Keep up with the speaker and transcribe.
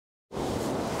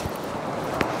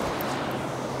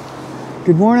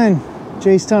Good morning,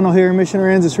 Jace Tunnell here, Mission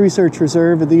Aransas Research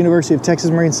Reserve at the University of Texas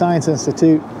Marine Science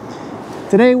Institute.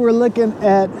 Today we're looking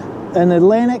at an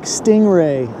Atlantic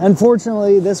Stingray.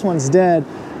 Unfortunately, this one's dead,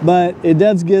 but it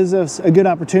does give us a good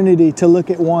opportunity to look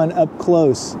at one up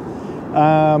close.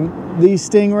 These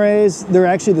stingrays, they're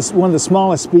actually one of the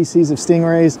smallest species of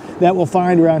stingrays that we'll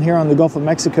find around here on the Gulf of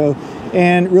Mexico,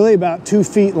 and really about 2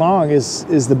 feet long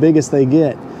is the biggest they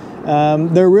get.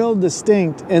 They're real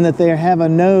distinct in that they have a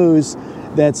nose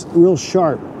that's real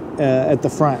sharp at the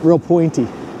front, real pointy.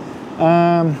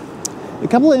 A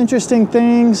couple of interesting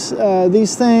things.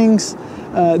 These things,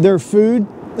 their food,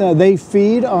 they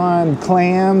feed on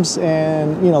clams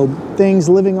and things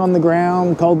living on the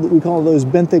ground. We call those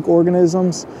benthic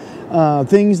organisms.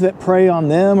 Things that prey on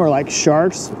them are like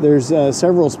sharks. There's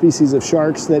several species of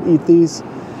sharks that eat these.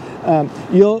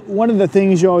 One of the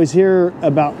things you always hear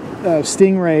about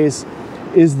stingrays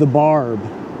is the barb.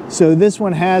 So this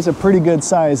one has a pretty good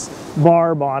size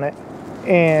barb on it,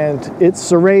 and it's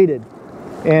serrated.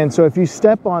 And so if you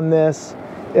step on this,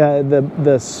 the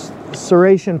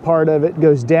serration part of it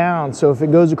goes down. So if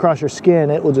it goes across your skin,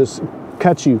 it will just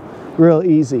cut you real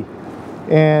easy.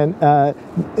 And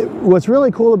what's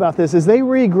really cool about this is they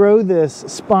regrow this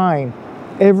spine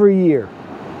every year.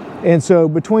 And so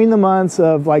between the months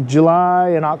of like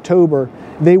July and October,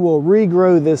 they will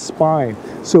regrow this spine.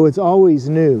 So it's always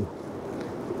new.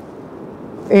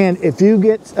 And if you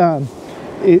get,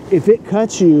 if it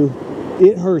cuts you,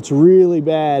 it hurts really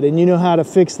bad. And you know how to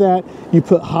fix that? You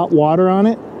put hot water on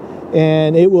it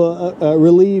and it will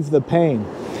relieve the pain.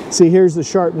 See, here's the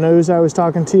sharp nose I was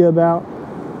talking to you about.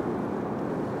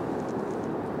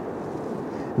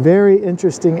 Very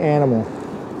interesting animal.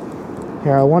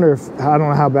 Here, I wonder if, I don't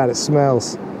know how bad it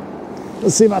smells.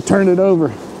 Let's see if I turn it over.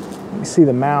 You can see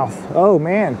the mouth. Oh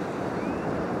man.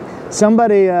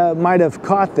 Somebody might have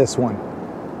caught this one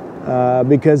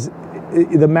because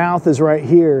the mouth is right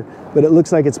here, but it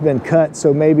looks like it's been cut.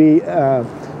 So maybe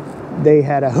they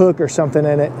had a hook or something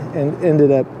in it and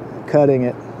ended up cutting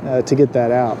it to get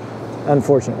that out,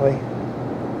 unfortunately.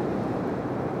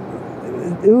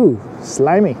 Ooh,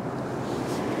 slimy.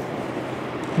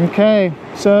 Okay,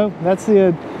 so that's the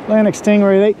Atlantic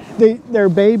Stingray. They're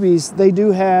babies. They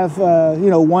do have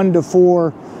 1 to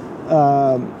 4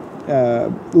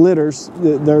 litters.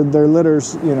 They're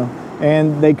litters,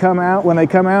 and they come out. When they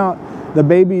come out, the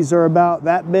babies are about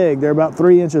that big. They're about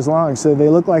 3 inches long, so they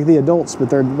look like the adults, but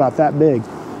they're about that big.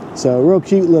 So real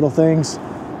cute little things.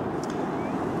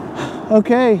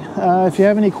 Okay, if you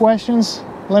have any questions,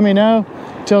 let me know.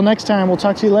 Till next time, we'll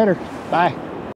talk to you later. Bye.